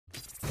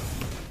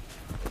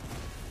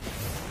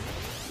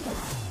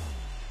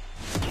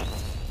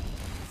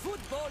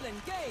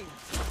and games.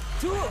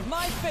 Two of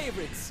my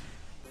favorites.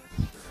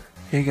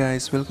 Hey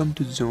guys, welcome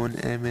to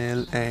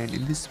ZoneMl, and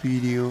in this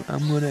video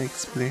I'm gonna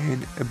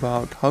explain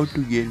about how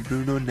to get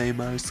Bruno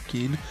Neymar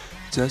skin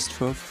just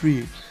for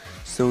free.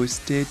 So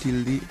stay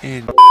till the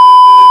end.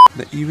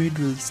 The event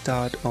will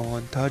start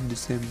on 3rd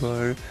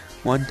December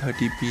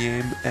 1:30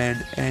 p.m.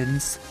 and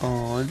ends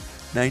on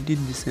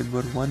 19th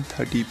December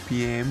 1:30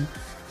 p.m.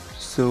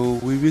 So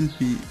we will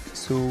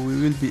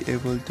be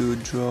able to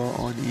draw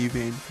on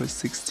event for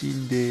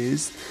 16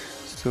 days.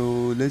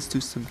 So let's do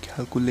some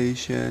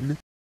calculation.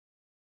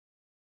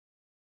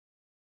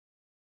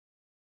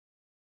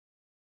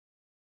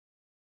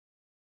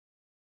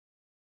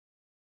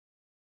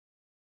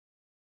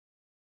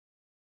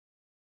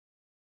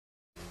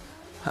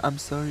 I'm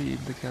sorry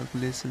if the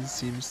calculation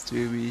seems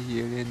to be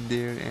here and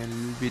there and a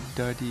little bit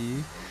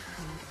dirty.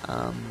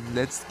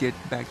 Let's get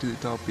back to the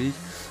topic.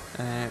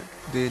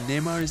 The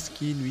Neymar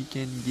skin we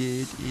can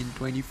get in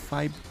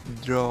 25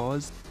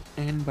 draws,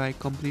 and by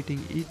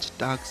completing each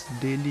task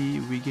daily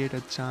we get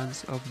a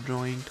chance of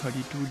drawing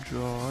 32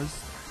 draws.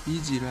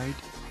 Easy, right?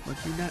 But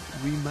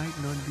we might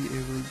not be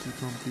able to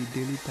complete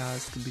daily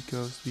tasks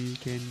because we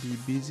can be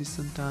busy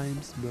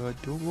sometimes, but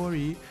don't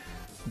worry,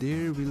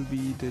 there will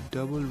be the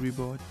double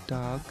reward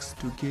tasks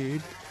to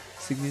get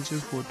signature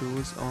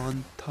photos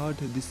on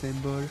 3rd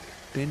December,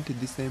 10th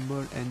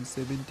December and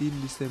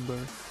 17th December.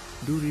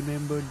 Do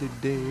remember the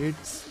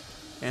dates,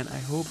 and I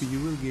hope you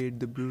will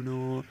get the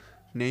Bruno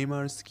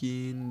Neymar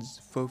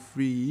skins for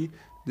free.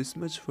 This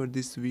much for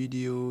this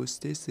video.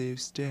 Stay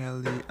safe, stay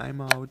healthy. I'm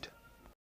out.